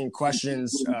they're asking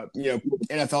questions.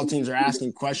 NFL teams are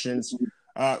asking questions.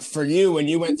 For you, when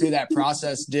you went through that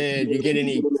process, did you get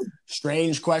any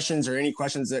strange questions or any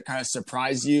questions that kind of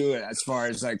surprised you as far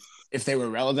as like if they were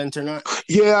relevant or not?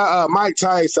 Yeah, Mike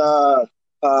Tice, who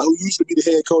used to be the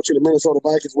head coach of the Minnesota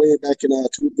Vikings way back in the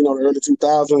early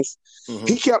 2000s,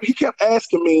 he kept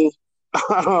asking me,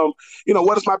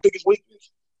 what is my biggest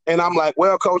weakness? And I'm like,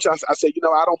 well, coach, I said,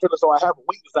 I don't feel as though I have a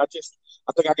weakness. I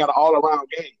think I got an all-around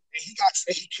game. And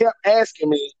he kept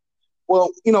asking me, well,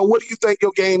 what do you think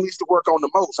your game needs to work on the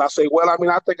most? I say, well, I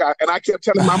kept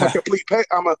telling him I'm a complete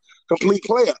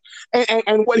player.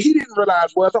 And what he didn't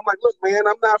realize was, I'm like, look, man,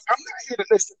 I'm not here to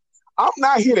listen. I'm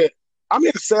here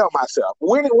to sell myself.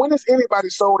 When has anybody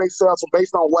sold themselves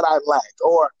based on what I lacked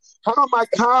or How am I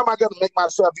going to make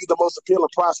myself be the most appealing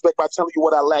prospect by telling you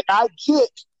what I lack? I get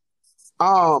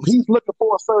he's looking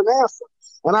for a certain answer.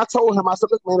 And I told him, I said,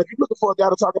 look, man, if you're looking for a guy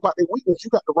to talk about their weakness, you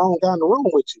got the wrong guy in the room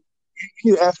with you.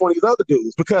 You need to ask one of these other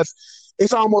dudes because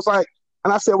it's almost like,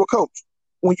 and I said, well, coach,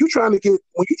 when you're trying to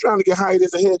get hired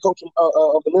as a head coach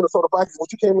of the Minnesota Vikings, when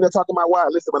you came in there talking about why,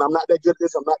 listen, man, I'm not that good at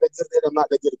this, I'm not that good at that, I'm not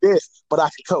that good at this, but I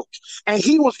can coach. And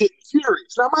he was getting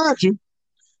furious. Now, mind you,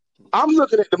 I'm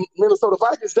looking at the Minnesota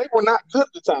Vikings. They were not good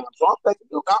at the time. So I'm thinking,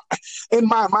 in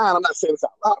my mind, I'm not saying this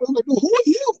out loud. I'm like, dude, who are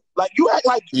you? Like, you act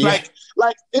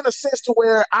like in a sense to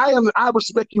where I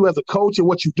respect you as a coach and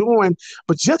what you're doing,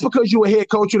 but just because you're a head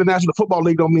coach in the National Football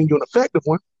League don't mean you're an effective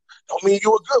one. Don't mean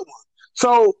you're a good one.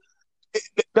 So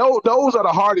those are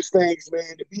the hardest things,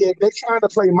 man, to be able. They're trying to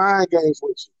play mind games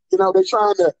with you. They're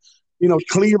trying to.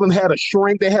 Cleveland had a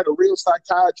shrink. They had a real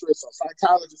psychiatrist or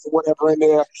psychologist or whatever in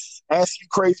there ask you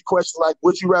crazy questions like,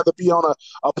 would you rather be on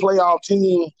a playoff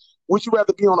team? Would you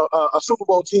rather be on a Super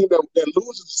Bowl team that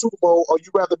loses the Super Bowl, or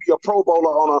you rather be a Pro Bowler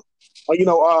on you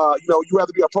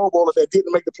rather be a Pro Bowler that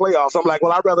didn't make the playoffs? I'm like,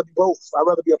 well, I'd rather be both. I'd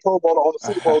rather be a Pro Bowler on the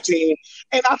Super Bowl team.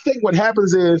 And I think what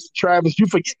happens is, Travis, you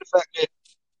forget the fact that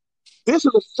this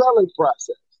is a selling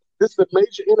process. This is a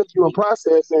major interviewing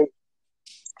process, and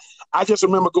I just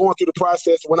remember going through the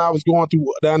process when I was going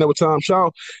through down there with Tom Shaw.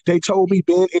 They told me,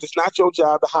 Ben, it is not your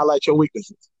job to highlight your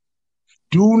weaknesses.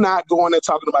 Do not go in there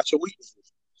talking about your weaknesses.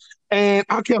 And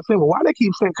I kept saying, well, why they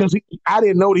keep saying? Because I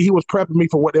didn't know that he was prepping me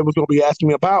for what they was going to be asking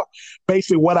me about,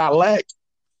 basically what I lacked.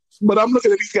 But I'm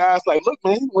looking at these guys like, look,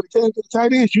 man, when it came to the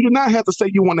tight ends, you did not have to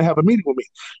say you want to have a meeting with me.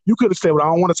 You could have said, well, I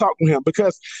don't want to talk to him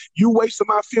because you wasted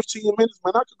my 15 minutes,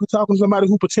 man. I could be talking to somebody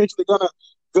who potentially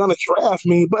gonna draft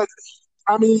me. But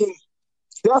I mean,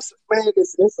 it's a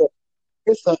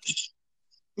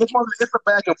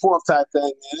back and forth type thing,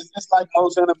 man. It's like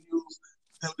most interviews.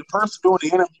 The person doing the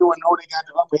interview and know they got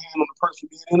the upper hand on the person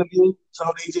being interviewed, so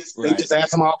they just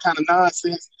ask them all kind of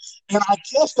nonsense. And I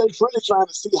guess they really trying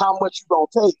to see how much you gonna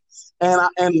take.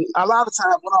 And a lot of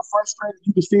times when I'm frustrated,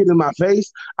 you can see it in my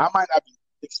face. I might not be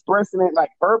expressing it like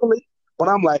verbally, but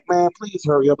I'm like, man, please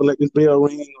hurry up and let this bell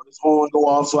ring or this horn go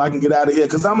off so I can get out of here.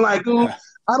 Because I'm like, dude,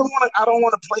 I don't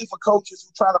want to play for coaches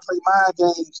who try to play mind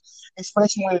games,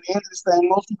 especially when at the end of this thing,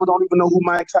 most people don't even know who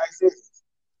Mike Tyson is.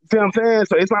 You see what I'm saying?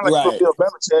 So it's not like you're Bill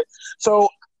Belichick. So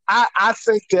I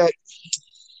think that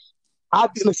I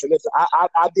did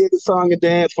the song and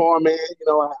dance for him, man.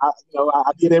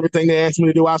 I did everything they asked me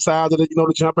to do outside of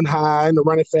the jumping high and the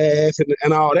running fast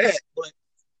and all that. But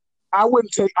I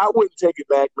wouldn't take it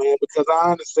back, man, because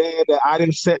I understand that I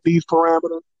didn't set these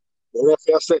parameters. The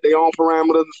NFL set their own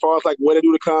parameters as far as like where they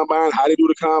do the combine, how they do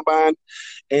the combine,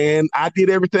 and I did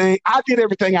everything. I had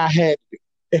to do.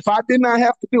 If I did not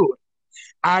have to do it,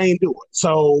 I ain't do it.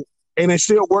 So, and it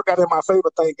still worked out in my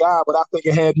favor, thank God. But I think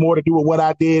it had more to do with what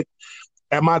I did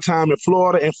at my time in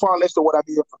Florida, and far less than what I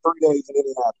did for 3 days in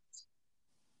Indianapolis.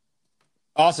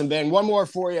 Awesome, Ben. One more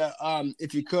for you,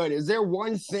 if you could. Is there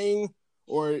one thing,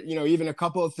 or even a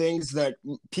couple of things that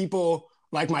people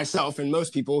like myself and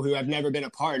most people who have never been a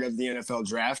part of the NFL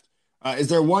draft, is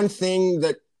there one thing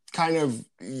that kind of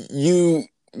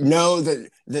that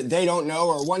they don't know,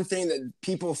 or one thing that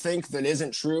people think that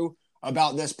isn't true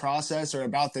about this process or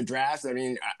about the draft? I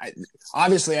mean,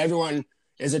 obviously everyone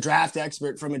is a draft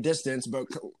expert from a distance, but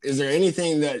is there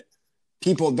anything that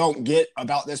people don't get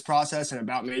about this process and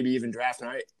about maybe even draft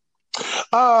night?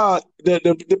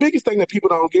 The biggest thing that people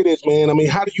don't get is, man, I mean,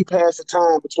 how do you pass the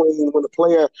time between when the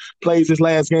player plays his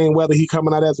last game, whether he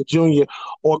coming out as a junior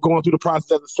or going through the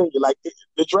process as a senior? Like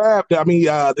the draft,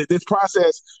 this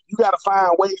process, you got to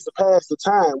find ways to pass the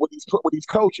time with these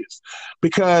coaches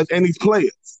and these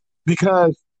players,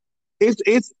 because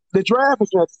it's the draft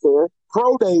is necessary.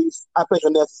 Pro days, I think,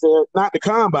 are necessary, not the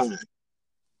combine.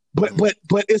 But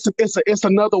it's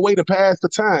another way to pass the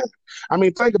time. I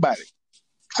mean, think about it.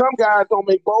 Some guys don't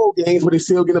make bowl games, but they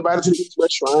still get invited to the East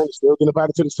West Shrine, they still get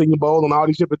invited to the Senior Bowl and all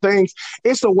these different things.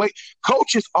 It's the way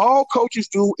all coaches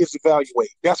do is evaluate.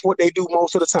 That's what they do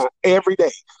most of the time, every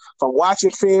day. From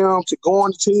watching film to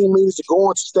going to team meetings to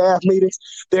going to staff meetings,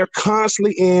 they're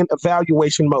constantly in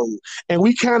evaluation mode. And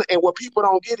what people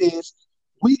don't get is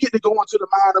we get to go into the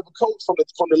mind of a coach from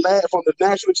the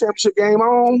national championship game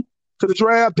on to the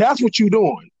draft. That's what you're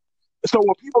doing. So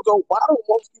when people go, why don't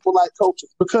most people like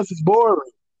coaches? Because it's boring.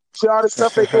 See all this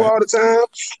stuff they do all the time,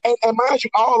 and mind you,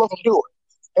 all of them do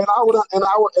it. And I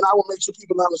would make sure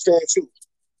people understand too.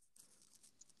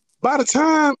 Forget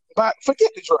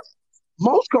the draft.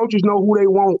 Most coaches know who they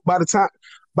want by the time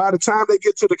they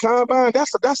get to the combine.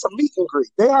 That's a meet and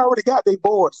greet. They already got their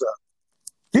boards up.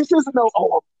 This isn't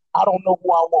I don't know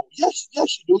who I want. Yes, you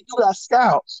do. You got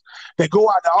scouts that go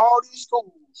out to all these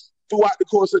schools throughout the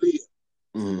course of the year.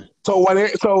 Mm. So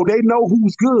they know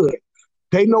who's good.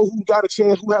 They know who got a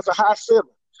chance, who has a high ceiling,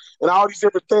 and all these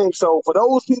different things. So for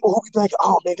those people who be thinking,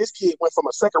 oh man, this kid went from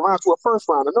a second round to a first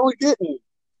rounder. No, he didn't.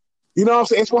 You know what I'm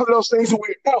saying? It's one of those things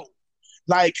where no.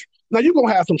 Like, now you're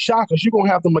gonna have some shockers. You're gonna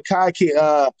have the Mackay kid,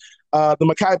 the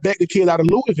Mackay Beckton kid out of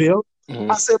Louisville.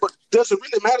 Mm-hmm. I said, but does it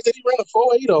really matter that he ran a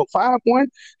 4.8 or 5.1?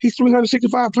 He's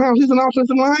 365 pounds. He's an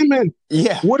offensive lineman.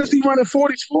 Yeah. What is he running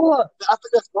 40s for? I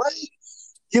think that's great.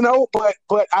 You know, but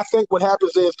I think what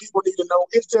happens is people need to know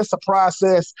it's just a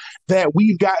process that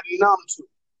we've gotten numb to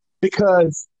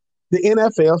because the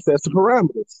NFL sets the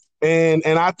parameters. And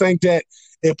I think that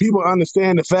if people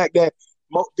understand the fact that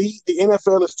the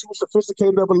NFL is too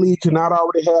sophisticated of a league to not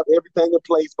already have everything in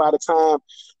place by the time,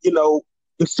 the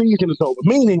season is over.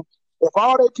 Meaning, if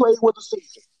all they played was the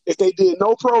season, if they did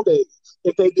no pro days,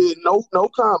 if they did no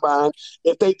combine,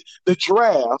 the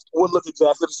draft would look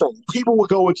exactly the same. People would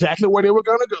go exactly where they were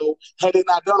going to go had they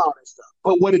not done all that stuff.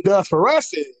 But what it does for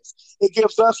us is it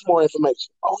gives us more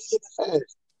information. Oh, he ain't that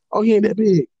fast. Oh, he ain't that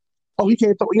big. Oh, he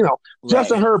can't throw. Right.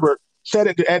 Justin Herbert sat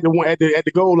at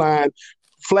the goal line,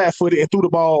 flat-footed, and threw the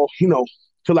ball, to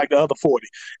like the other 40.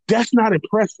 That's not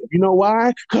impressive. You know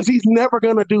why? Because he's never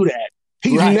going to do that.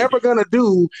 He's never going to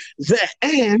do that.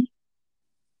 And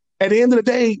at the end of the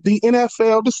day, the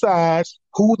NFL decides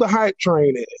who the hype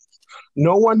train is.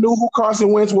 No one knew who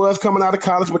Carson Wentz was coming out of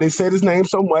college, but they said his name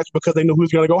so much because they knew he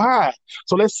was going to go high.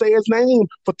 So let's say his name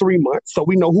for 3 months so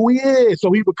we know who he is.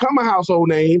 So he become a household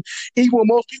name, even when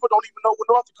most people don't even know what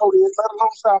North Dakota is, let alone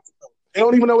South Dakota. They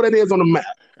don't even know what that is on the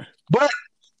map. But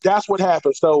that's what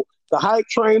happens. So the hype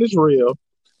train is real.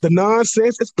 The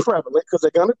nonsense is prevalent because they're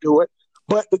going to do it.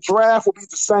 But the draft will be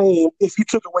the same if you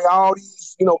took away all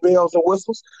these, bells and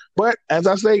whistles. But as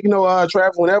I say,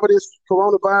 Travis, whenever this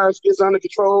coronavirus gets under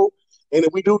control, and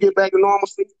if we do get back to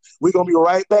normalcy, we're going to be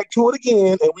right back to it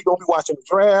again, and we're going to be watching the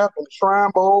draft and the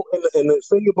Shrine Bowl and the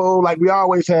Senior Bowl like we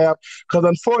always have, because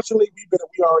unfortunately we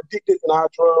are addicted, and our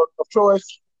drug of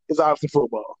choice is obviously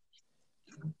football.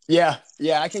 Yeah,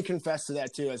 I can confess to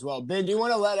that too as well. Ben, do you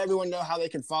want to let everyone know how they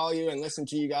can follow you and listen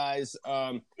to you guys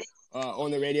on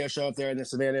the radio show up there in the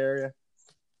Savannah area?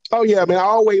 Oh yeah, man! I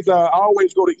always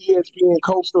go to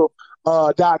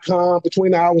ESPNCoastal.com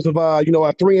between the hours of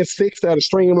 3 and 6 to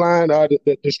streamline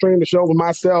to stream the show with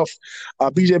myself,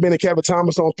 BJ Bennett, Kevin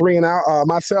Thomas on 3 and Out.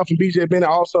 Myself and BJ Bennett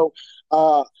also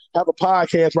have a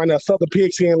podcast right now, Southern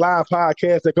Pigskin Live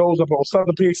podcast that goes up on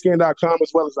southernpigskin.com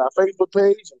as well as our Facebook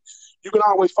page. You can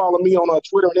always follow me on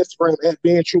Twitter and Instagram at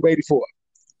BenTroupe84.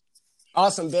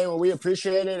 Awesome, Ben. Well, we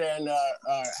appreciate it, and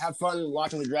have fun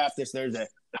watching the draft this Thursday.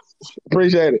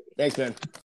 Appreciate it. Thanks, Ben.